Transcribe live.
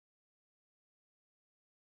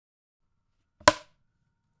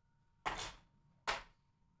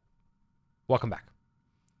Welcome back.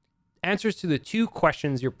 Answers to the two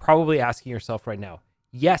questions you're probably asking yourself right now.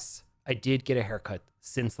 Yes, I did get a haircut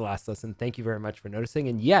since the last lesson. Thank you very much for noticing.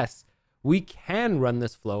 And yes, we can run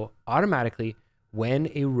this flow automatically when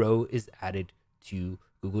a row is added to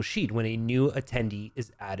Google Sheet, when a new attendee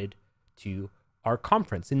is added to our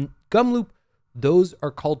conference. In Gumloop, those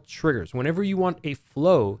are called triggers. Whenever you want a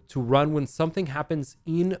flow to run when something happens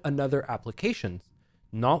in another application,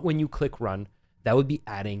 not when you click run, that would be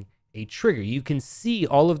adding a trigger. You can see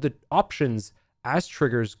all of the options as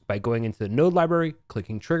triggers by going into the node library,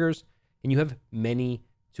 clicking triggers, and you have many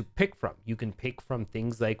to pick from. You can pick from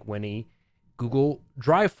things like when a Google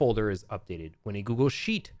Drive folder is updated, when a Google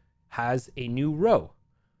Sheet has a new row,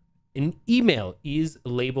 an email is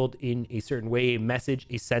labeled in a certain way, a message,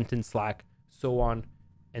 a sentence, Slack, so on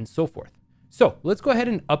and so forth. So let's go ahead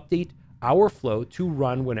and update our flow to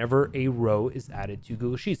run whenever a row is added to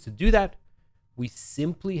Google Sheets. To do that, we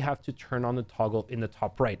simply have to turn on the toggle in the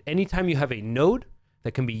top right. Anytime you have a node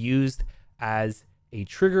that can be used as a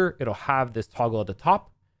trigger, it'll have this toggle at the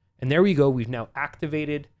top. And there we go. We've now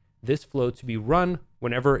activated this flow to be run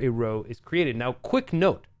whenever a row is created. Now, quick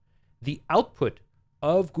note, the output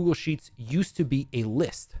of Google Sheets used to be a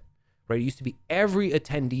list, right? It used to be every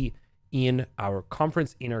attendee in our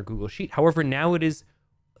conference, in our Google Sheet. However, now it is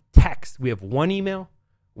text. We have one email,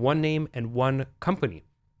 one name, and one company.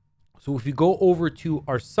 So if you go over to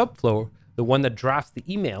our subflow, the one that drafts the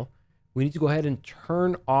email, we need to go ahead and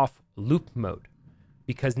turn off loop mode,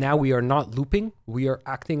 because now we are not looping. We are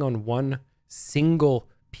acting on one single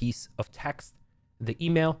piece of text, the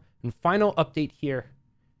email. And final update here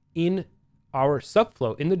in our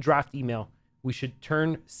subflow, in the draft email, we should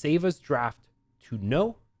turn save as draft to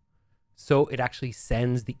no. So it actually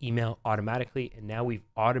sends the email automatically. And now we've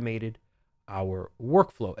automated our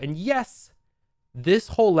workflow. And yes, this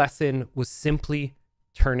whole lesson was simply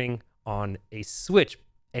turning on a switch.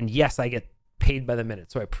 And yes, I get paid by the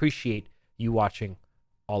minute. So I appreciate you watching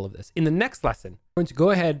all of this. In the next lesson, I'm going to go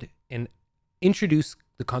ahead and introduce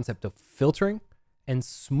the concept of filtering and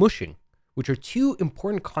smooshing, which are two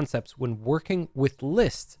important concepts when working with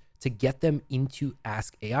lists to get them into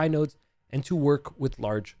Ask AI nodes and to work with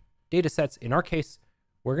large data sets. In our case,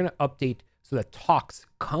 we're going to update so that talks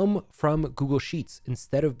come from Google Sheets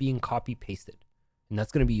instead of being copy pasted. And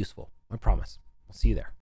that's going to be useful. I promise. I'll see you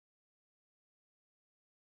there.